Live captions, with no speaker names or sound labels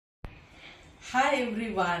Hi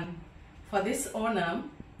everyone, for this Onam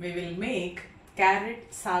we will make carrot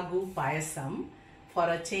sagu payasam for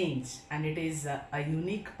a change, and it is a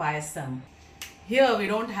unique payasam. Here we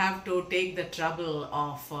don't have to take the trouble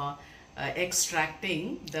of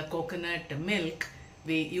extracting the coconut milk.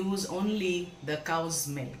 We use only the cow's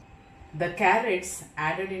milk. The carrots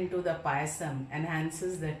added into the payasam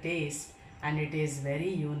enhances the taste and it is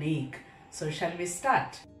very unique. So shall we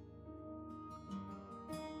start?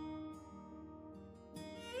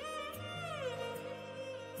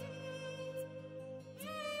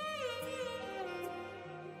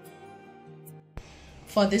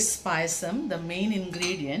 For this payasam, the main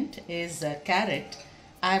ingredient is carrot.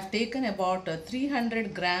 I have taken about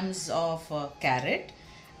 300 grams of carrot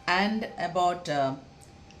and about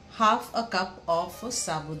half a cup of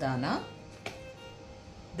sabudana.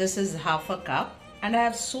 This is half a cup, and I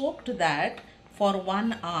have soaked that for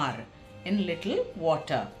 1 hour in little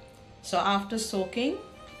water. So after soaking,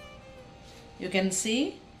 you can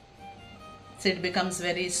see it becomes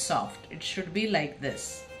very soft. It should be like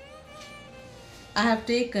this. I have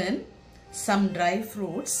taken some dry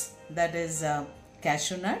fruits, that is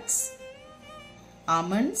cashew nuts,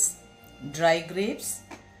 almonds, dry grapes.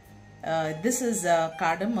 This is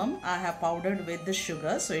cardamom. I have powdered with the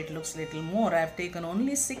sugar, so it looks little more. I have taken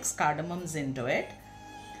only 6 cardamoms into it.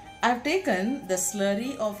 I have taken the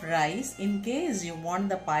slurry of rice. In case you want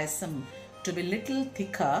the payasam to be little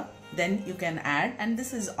thicker, then you can add, and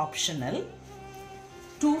this is optional.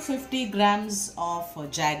 250 grams of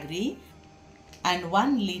jaggery and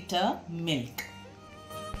 1 liter milk.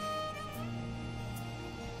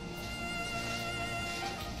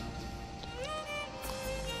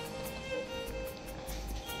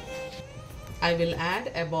 I will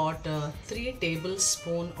add about 3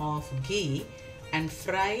 tablespoons of ghee and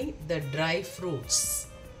fry the dry fruits.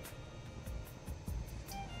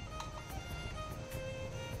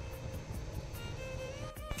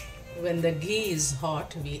 When the ghee is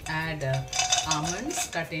hot, we add almonds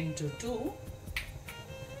cut into 2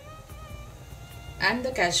 and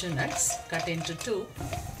the cashew nuts cut into 2.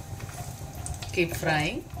 Keep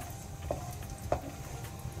frying.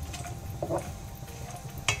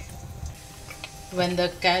 When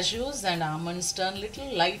the cashews and almonds turn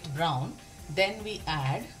little light brown, then we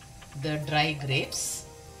add the dry grapes.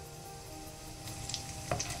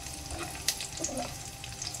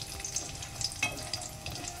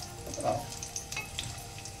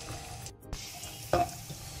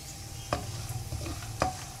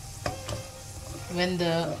 When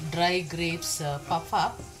the dry grapes puff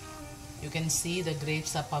up, you can see the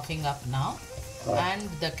grapes are puffing up now, and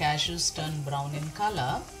the cashews turn brown in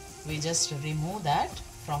color. We just remove that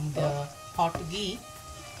from the hot ghee.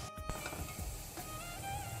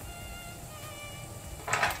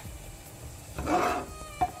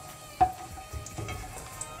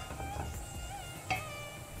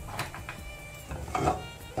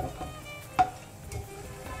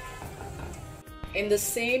 In the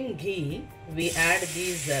same ghee, we add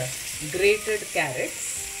these grated carrots.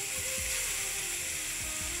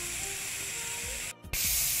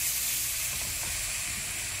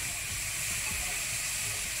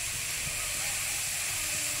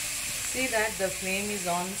 See that the flame is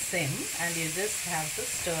on sim, and you just have to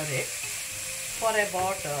stir it for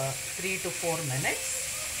about 3 to 4 minutes.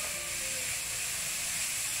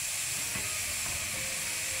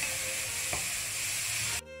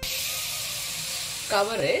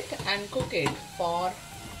 Cover it and cook it for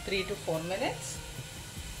 3 to 4 minutes.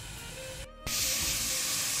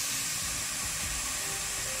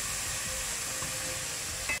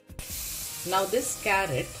 Now this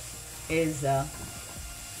carrot is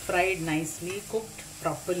fried nicely, cooked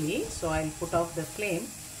properly, so I'll put off the flame.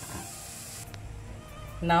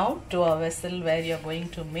 Now to a vessel where you're going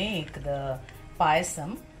to make the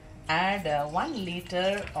payasam, add 1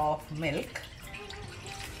 liter of milk.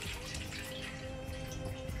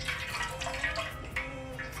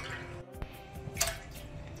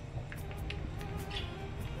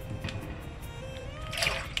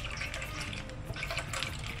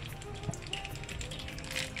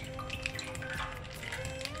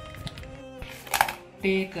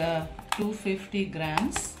 Take 250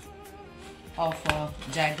 grams of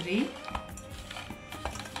jaggery,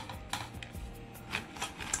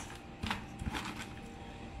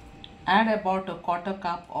 add about a quarter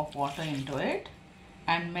cup of water into it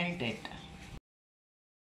and melt it.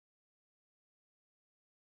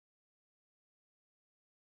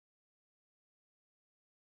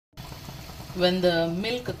 When the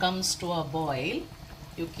milk comes to a boil,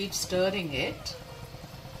 you keep stirring it.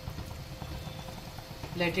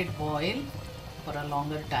 Let it boil for a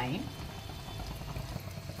longer time.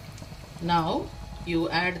 Now you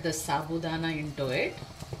add the sabudana into it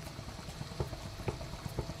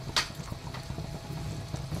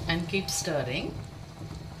and keep stirring.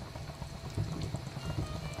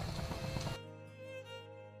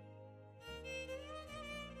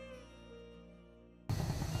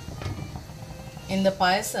 In the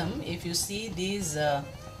payasam, if you see these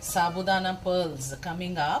sabudana pearls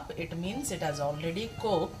coming up, it means it has already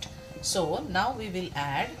cooked. So now we will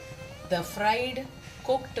add the fried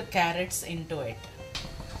cooked carrots into it.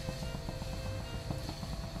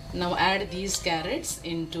 Now add these carrots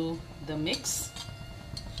into the mix.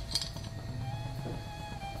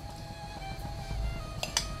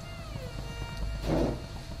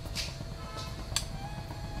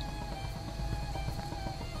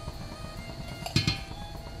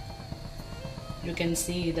 You can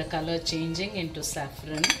see the color changing into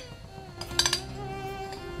saffron.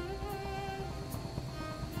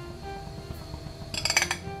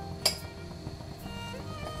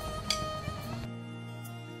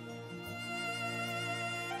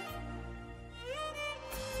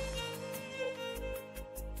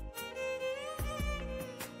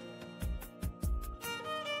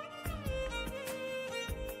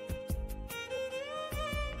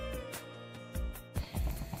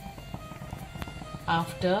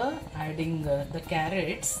 After adding the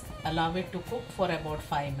carrots, allow it to cook for about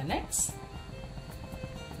 5 minutes.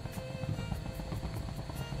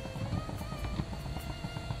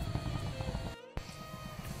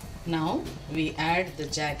 Now we add the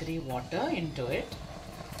jaggery water into it.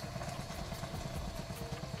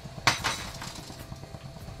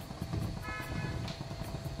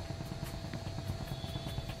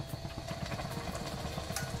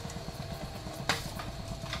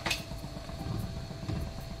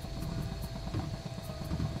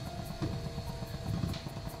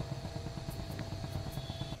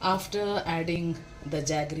 After adding the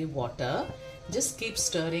jaggery water, just keep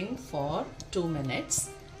stirring for 2 minutes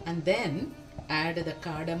and then add the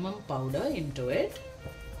cardamom powder into it.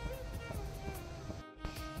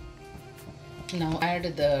 Now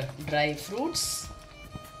add the dry fruits.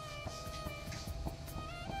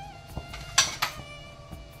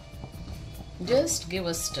 Just give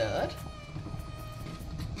a stir.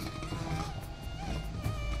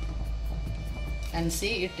 And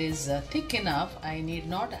see, it is thick enough. I need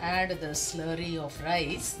not add the slurry of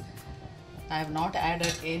rice. I have not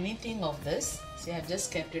added anything of this. See, I have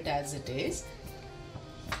just kept it as it is.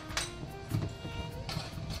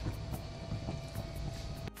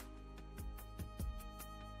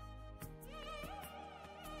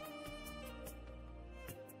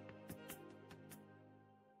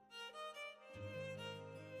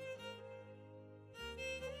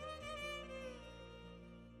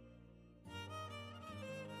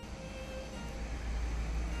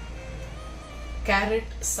 Carrot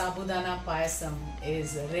Sabudana Payasam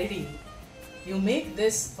is ready. You make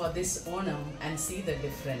this for this Onam and see the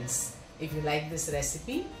difference. If you like this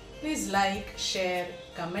recipe, please like, share,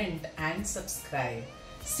 comment and subscribe.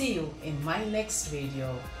 See you in my next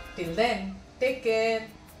video. Till then, take care.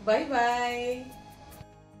 Bye bye.